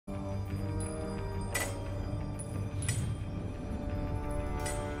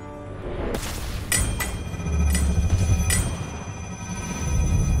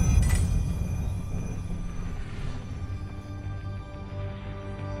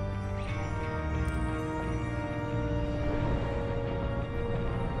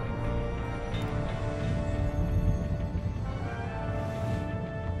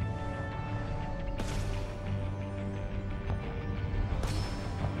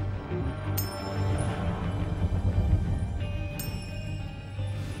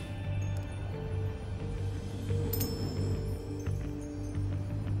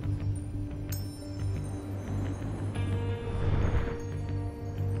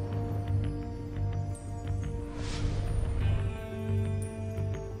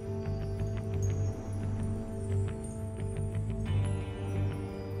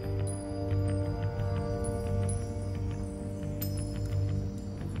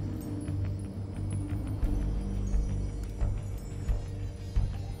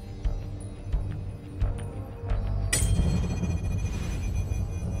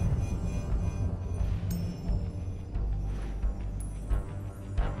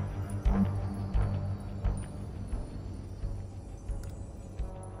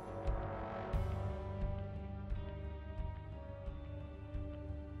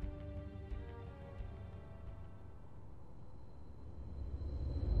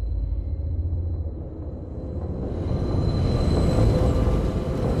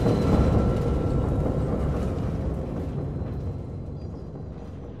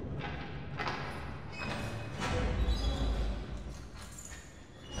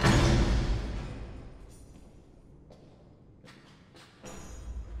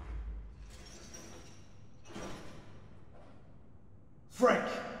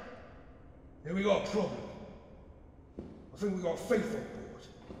Then we got a problem. I think we got a thief on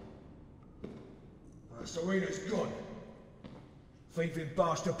board. Serena's gone. Thieving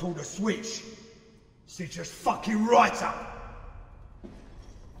bastard pulled a switch. Stitched us fucking right up.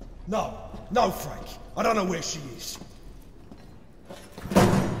 No, Frank. I don't know where she is.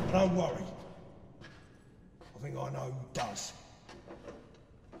 But don't worry. I think I know who does.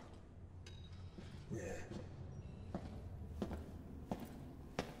 Yeah.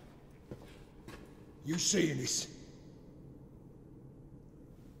 You seeing this?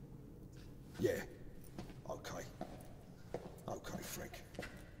 Yeah. Okay. Okay, Frank.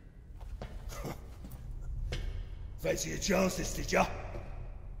 Fancy your chances, did ya?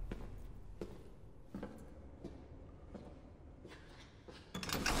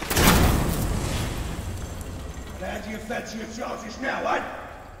 How do you fancy your chances now, eh?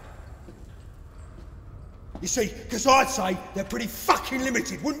 You see, because I'd say they're pretty fucking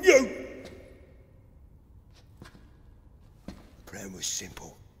limited, wouldn't you? The plan was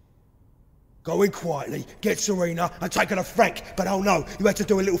simple. Go in quietly, get Serena, and take her to Frank. But oh no, you had to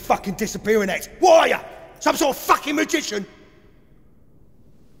do a little fucking disappearing act. What are you? Some sort of fucking magician?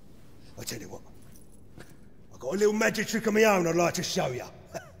 I tell you what, I've got a little magic trick of my own I'd like to show you.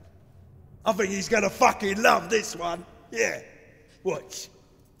 I think he's gonna fucking love this one. Yeah. Watch.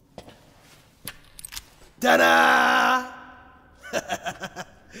 Ta-da!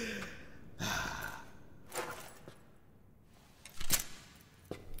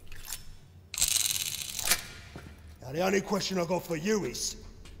 Now the only question I got for you is,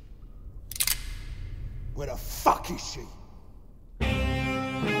 where the fuck is she?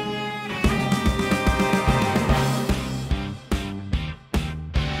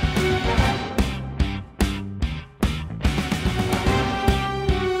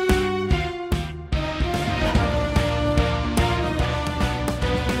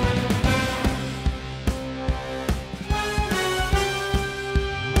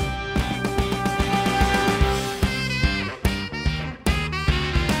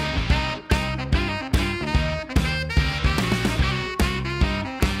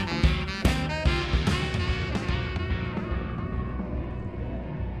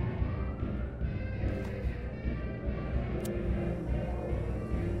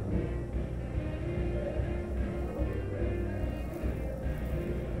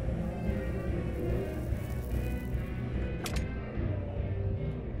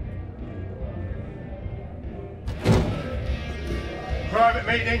 Private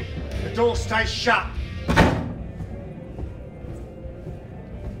meeting. The door stays shut.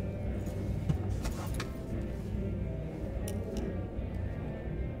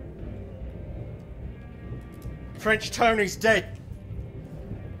 French Tony's dead.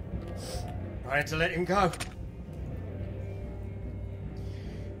 I had to let him go.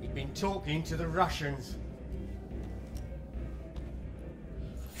 He'd been talking to the Russians.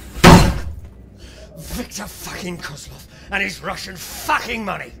 Victor fucking Kozlov and his Russian fucking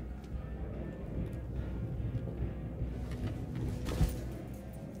money.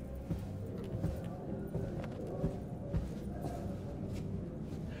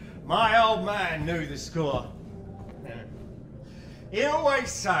 My old man knew the score. He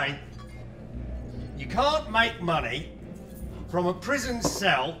always say, you can't make money from a prison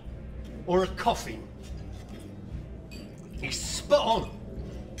cell or a coffin. He's spot on.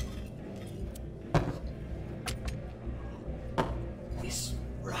 This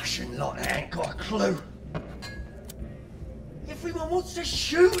Russian lot ain't got a clue. Everyone wants to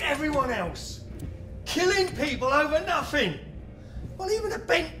shoot everyone else. Killing people over nothing. Well, even a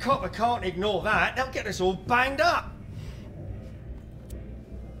bent copper can't ignore that. They'll get us all banged up.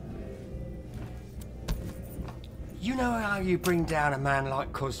 You know how you bring down a man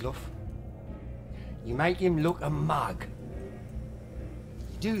like Kozlov? You make him look a mug.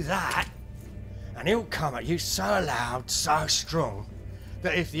 You do that, and he'll come at you so loud, so strong,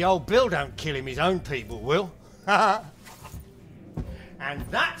 that if the old Bill don't kill him, his own people will. And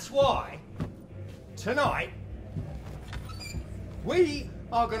that's why, tonight, we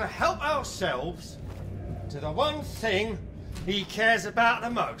are going to help ourselves to the one thing he cares about the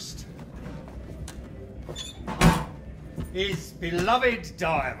most. His beloved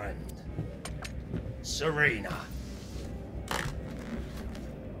diamond, Serena.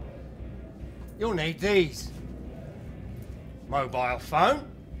 You'll need these. Mobile phone.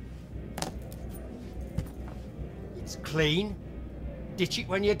 It's clean. Ditch it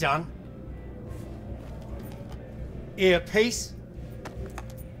when you're done. Earpiece.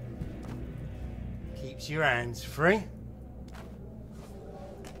 Keeps your hands free.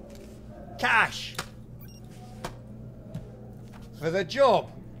 Cash. For the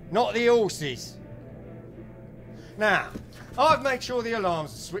job. not the horses. Now, I've made sure the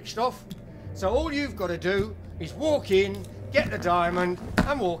alarms are switched off, so all you've got to do is walk in, get the diamond,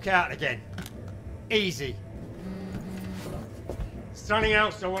 and walk out again. Easy. Something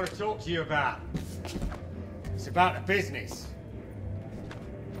else I want to talk to you about. It's about the business.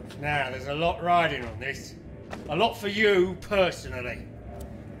 Now, there's a lot riding on this. A lot for you, personally.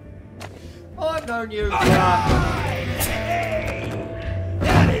 I've known you for...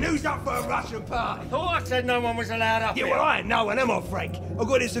 Who's up for a Russian party? Thought I said no one was allowed up Yeah, here. well, I ain't no one, am I, Frank? I've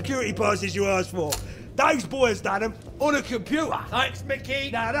got the security passes you asked for. Those boys done them on a computer. Thanks,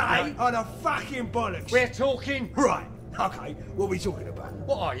 Mickey. Now, they ain't on a fucking bollocks. We're talking... Right, okay, what are we talking about?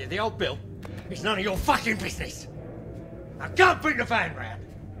 What are you, the old Bill? It's none of your fucking business. Now go and bring the van round.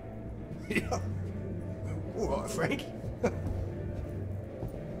 Yeah. All right, Frank.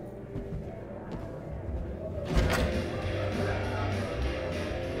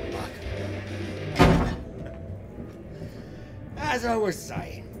 As I was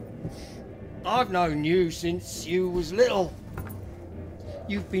saying, I've known you since you was little.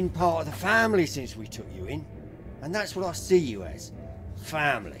 You've been part of the family since we took you in, and that's what I see you as,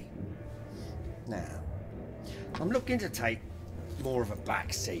 family. Now, I'm looking to take more of a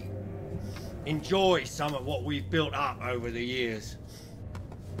back seat. Enjoy some of what we've built up over the years.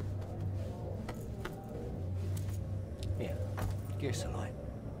 Here, give us a light.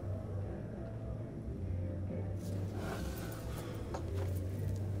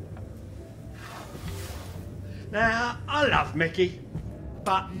 Now, I love Mickey,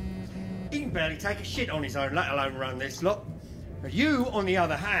 but he can barely take a shit on his own, let alone run this lot. But you, on the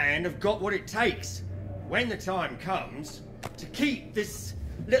other hand, have got what it takes, when the time comes, to keep this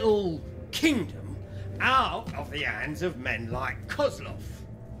little kingdom out of the hands of men like Kozlov.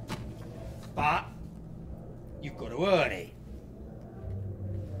 But you've got to earn it.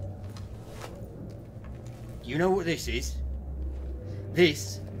 You know what this is?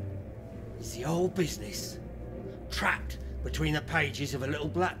 This is the old business, trapped between the pages of a little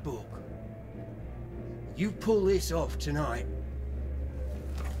black book. You pull this off tonight,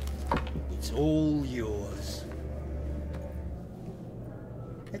 it's all yours.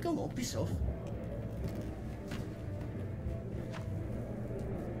 Now go on, piss off.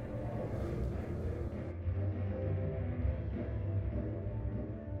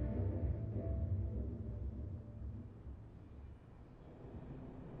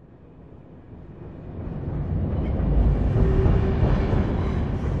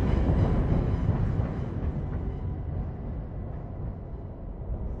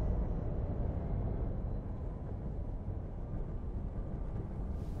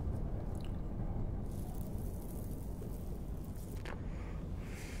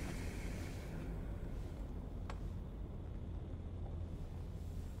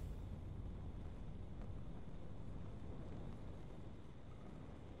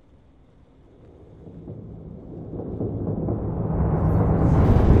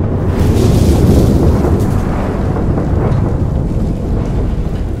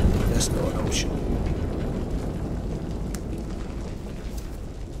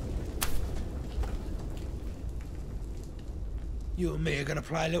 You and me are gonna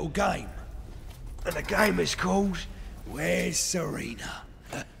play a little game. And the game is called Where's Serena?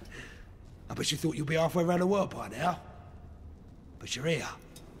 I bet you thought you'd be halfway around the world by now. But you're here.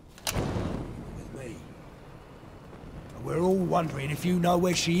 With me. And we're all wondering if you know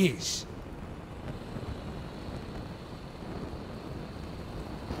where she is.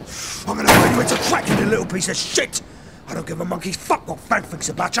 I'm gonna turn you into cracking, you little piece of shit! I don't give a monkey's fuck what Frank thinks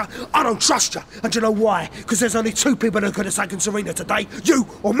about you. I don't trust you. And you know why? Because there's only two people who could have taken Serena today. You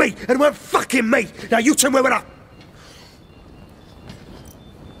or me. And it weren't fucking me. Now you two were with her.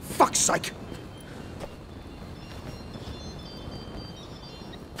 Fuck's sake.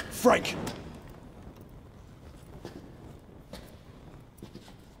 Frank.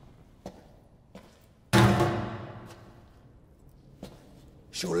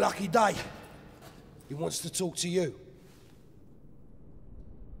 It's your lucky day. He wants to talk to you.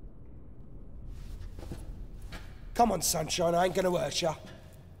 Come on, sunshine, I ain't gonna hurt you.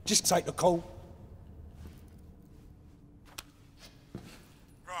 Just take the call.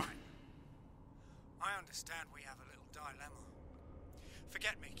 Right. I understand we have a little dilemma.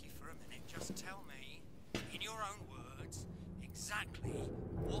 Forget Mickey for a minute. Just tell me, in your own words, exactly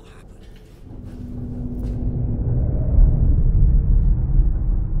what happened.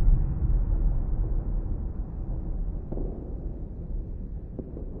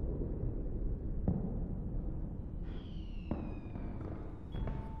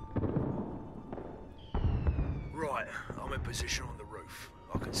 Right, I'm in position on the roof.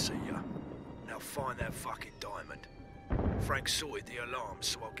 I can see ya. Now find that fucking diamond. Frank sorted the alarms,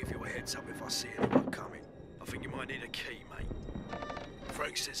 so I'll give you a heads up if I see anyone coming. I think you might need a key, mate.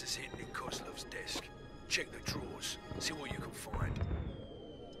 Frank says it's hidden in Kozlov's desk. Check the drawers, see what you can find.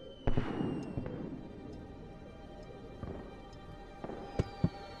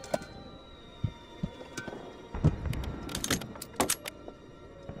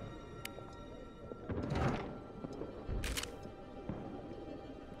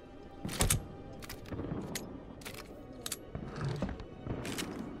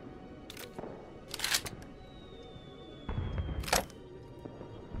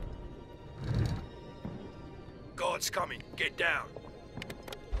 Guards coming. Get down.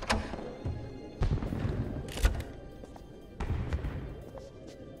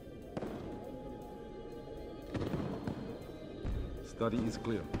 Study is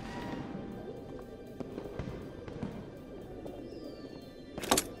clear.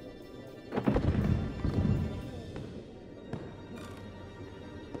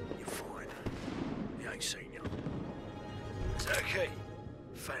 You're fine. He ain't seen you. Is that okay?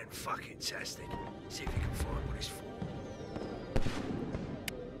 Fan-fucking-tastic. See if you can find what it's for.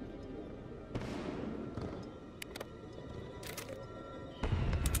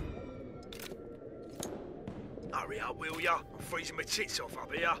 Hurry up, will ya? I'm freezing my tits off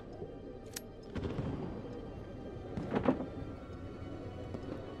up here.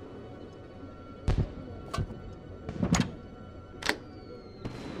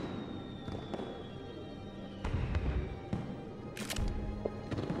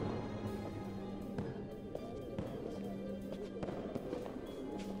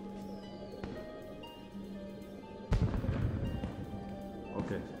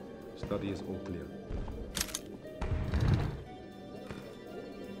 Okay, study is all clear.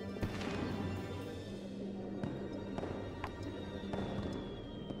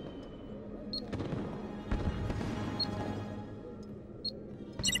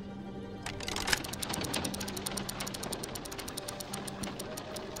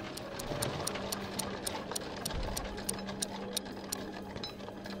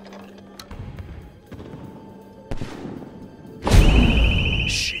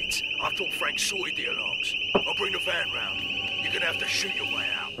 Frank sorted the alarms. I'll bring the van round. You're gonna have to shoot your way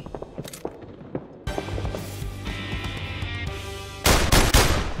out.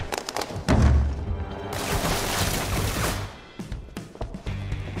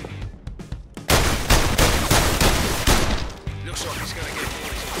 Looks like he's gonna get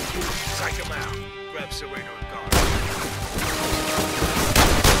poisoned. Take him out. Grab Serena and go.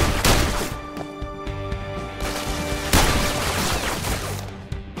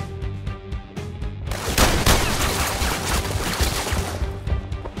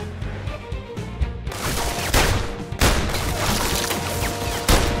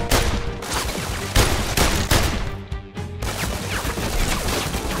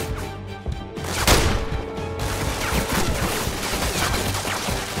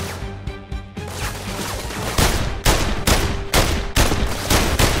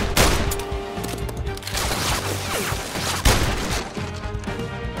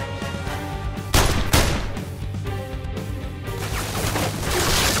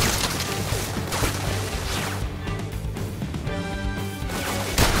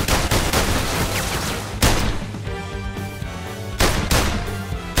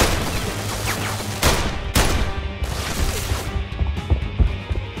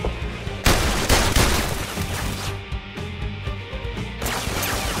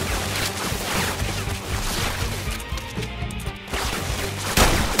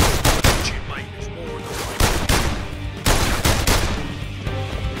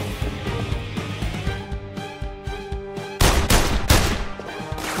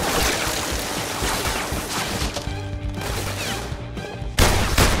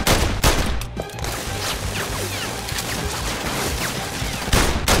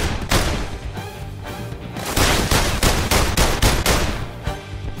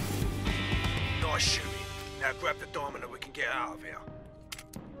 Now grab the diamond and we can get out of here.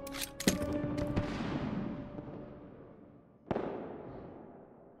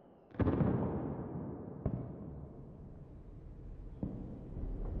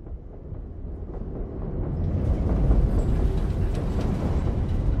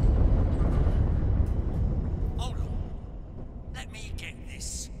 Hold on. Let me get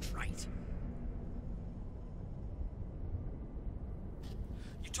this straight.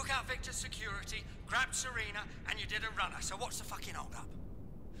 You took out Victor's security, grabbed Serena, and you did a runner, so what's the fucking hold-up?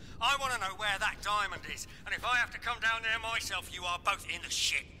 I want to know where that diamond is, and if I have to come down there myself, you are both in the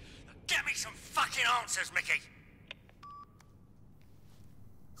shit. Get me some fucking answers, Mickey!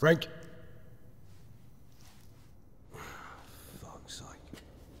 Frank? Fuck's sake.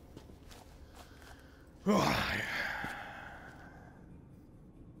 Right.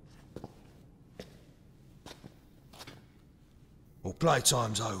 Well,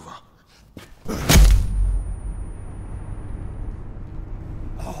 playtime's over.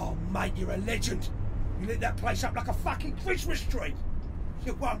 Oh, mate, you're a legend. You lit that place up like a fucking Christmas tree.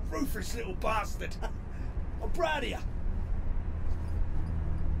 You one ruthless little bastard. I'm proud of you.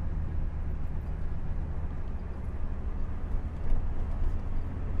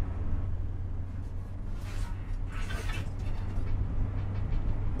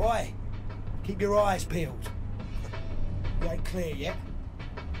 Oi, keep your eyes peeled. You ain't clear yet.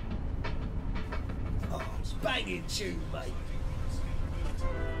 Oh, it's banging tune, mate.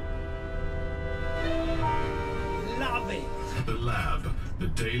 Love it. The lab, the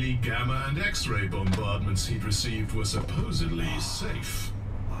daily gamma and X-ray bombardments he'd received were supposedly safe.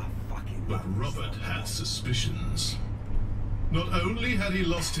 But Robert had suspicions. Not only had he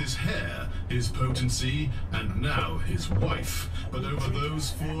lost his hair, his potency, and now his wife, but over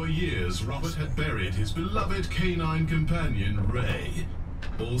those 4 years, Robert had buried his beloved canine companion, Ray.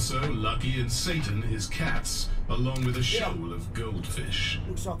 Also, Lucky and Satan, his cats, along with a shoal of goldfish.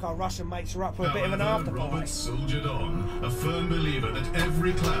 Looks like our Russian mates are up for a bit of an However, after Robert party. soldiered on, a firm believer that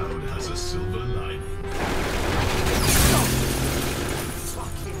every cloud has a silver lining.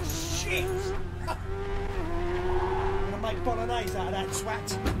 Fucking shit! Gonna make bolognese out of that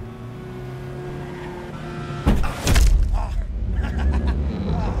twat.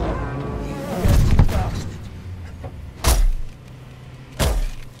 You dirty bastard.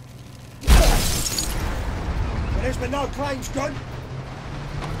 Well, there's been no claims, gun.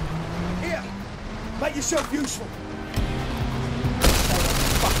 Here, make yourself useful. So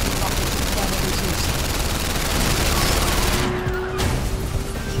fucking lucky to find what this is.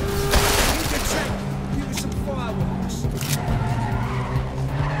 You can take, give us some fireworks.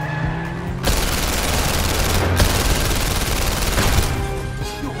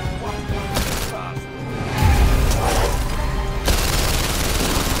 You one bastard.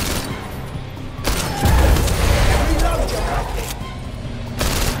 Reload your monkey.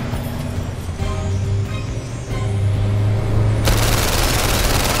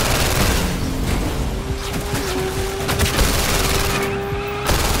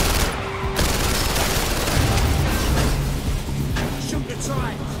 Shoot the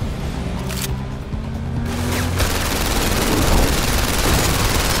tires.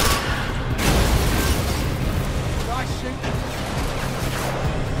 Nice shoot.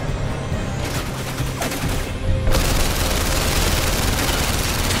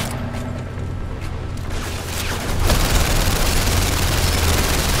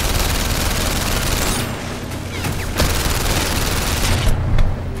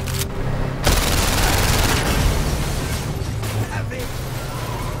 Have it.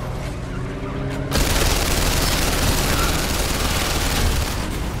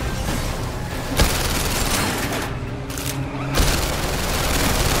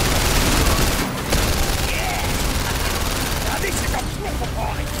 Now this is a proper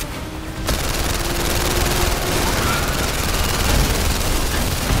party.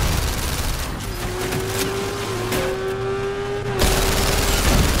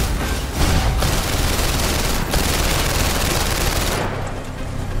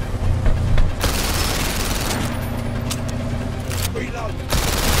 Reload.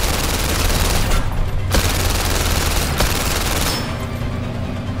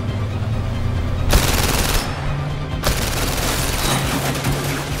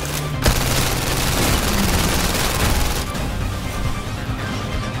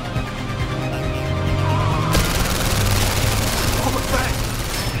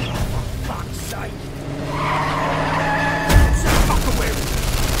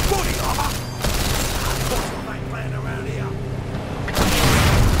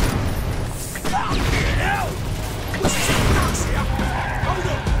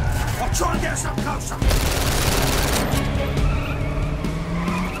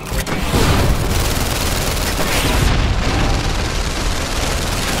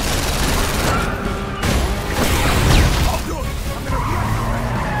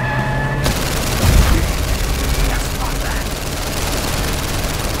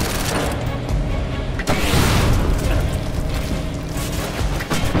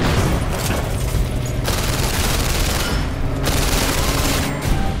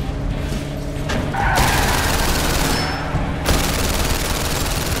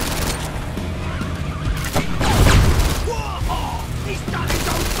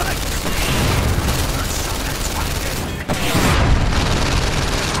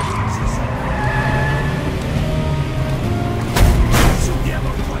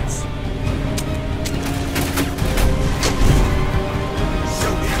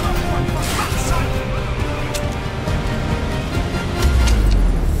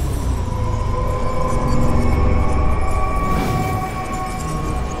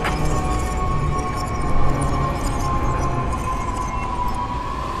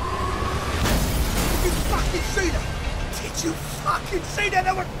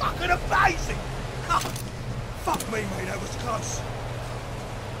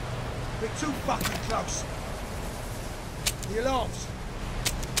 bit too fucking close. The alarms.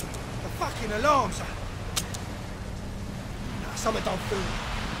 The fucking alarms. Nah, something don't feel right.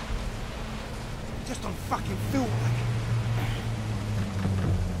 It just don't fucking feel right.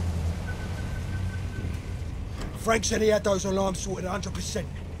 Frank said he had those alarms sorted 100%.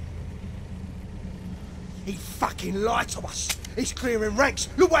 He fucking lied to us. He's clearing ranks.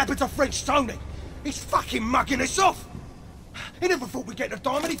 Look what happened to French Tony. He's fucking mugging us off. He never thought we'd get the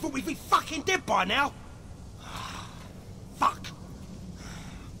diamond. He thought we'd be fucking dead by now. Fuck.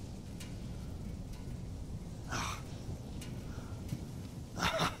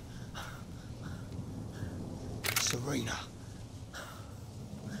 Serena.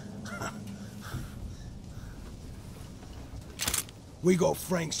 We got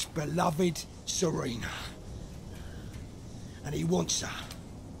Frank's beloved Serena. And he wants her.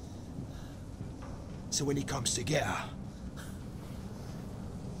 So when he comes to get her,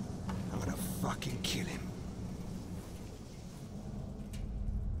 I'm gonna fucking kill him.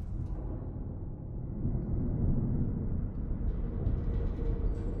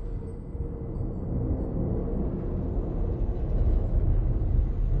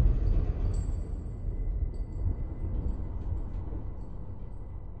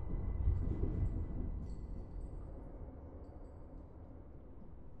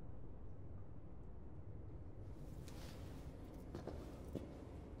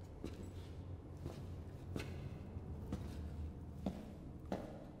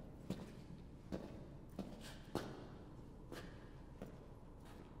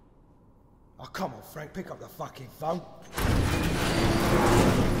 Oh, come on, Frank, pick up the fucking phone.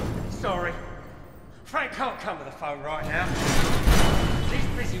 Sorry. Frank can't come to the phone right now. He's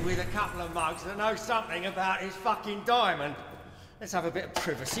busy with a couple of mugs that know something about his fucking diamond. Let's have a bit of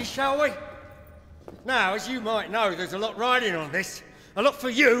privacy, shall we? Now, as you might know, there's a lot riding on this. A lot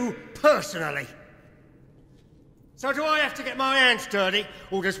for you, personally. So do I have to get my hands dirty,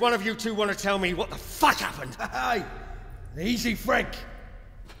 or does one of you two want to tell me what the fuck happened? Hey, easy, Frank.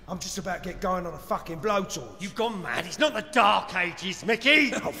 I'm just about to get going on a fucking blowtorch. You've gone mad. It's not the Dark Ages,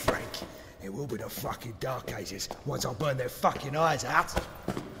 Mickey. Oh, Frank, it will be the fucking Dark Ages once I burn their fucking eyes out.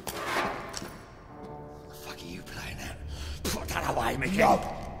 What the fuck are you playing at? Put that away, Mickey. No.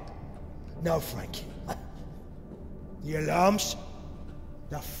 No, Frank. The alarms?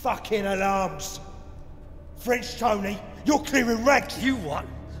 The fucking alarms. French Tony, you're clearing ranks. You what?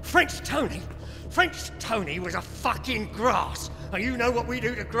 French Tony? French Tony was a fucking grass. And you know what we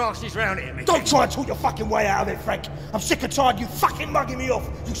do to grasses round here, Mickey. Don't try and talk your fucking way out of it, Frank. I'm sick and tired of you fucking mugging me off.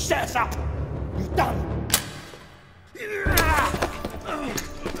 You set us up. You've done.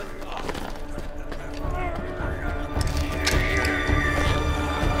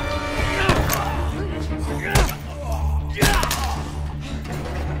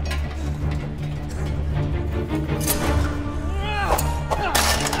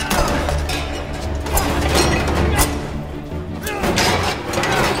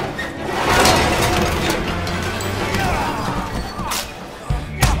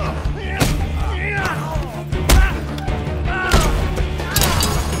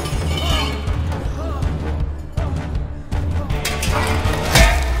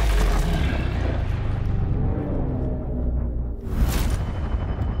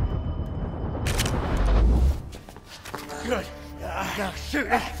 Good. Now shoot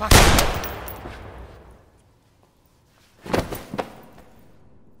that fucker.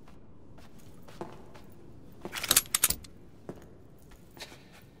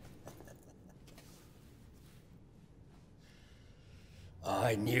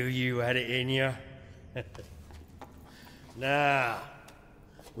 I knew you had it in you. Now,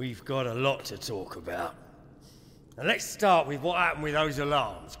 we've got a lot to talk about. And let's start with what happened with those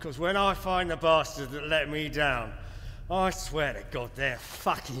alarms, because when I find the bastards that let me down, I swear to God, they're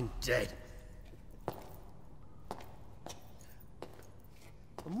fucking dead.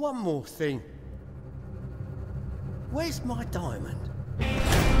 And one more thing. Where's my diamond?